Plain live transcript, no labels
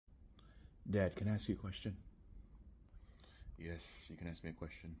Dad, can I ask you a question? Yes, you can ask me a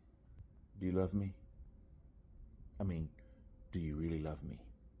question. Do you love me? I mean, do you really love me?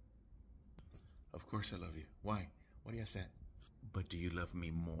 Of course I love you. Why? Why do you ask that? But do you love me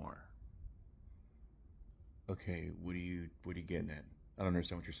more? Okay, what are you getting at? I don't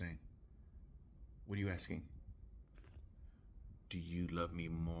understand what you're saying. What are you asking? Do you love me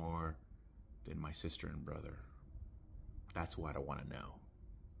more than my sister and brother? That's what I want to know.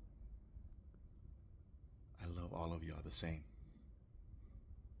 I love all of y'all the same.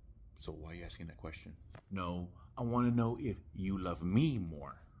 So why are you asking that question? No, I want to know if you love me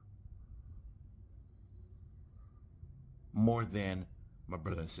more. More than my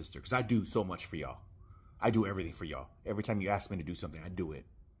brother and sister. Because I do so much for y'all. I do everything for y'all. Every time you ask me to do something, I do it.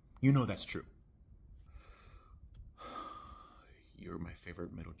 You know that's true. You're my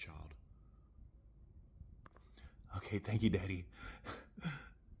favorite middle child. Okay, thank you, Daddy.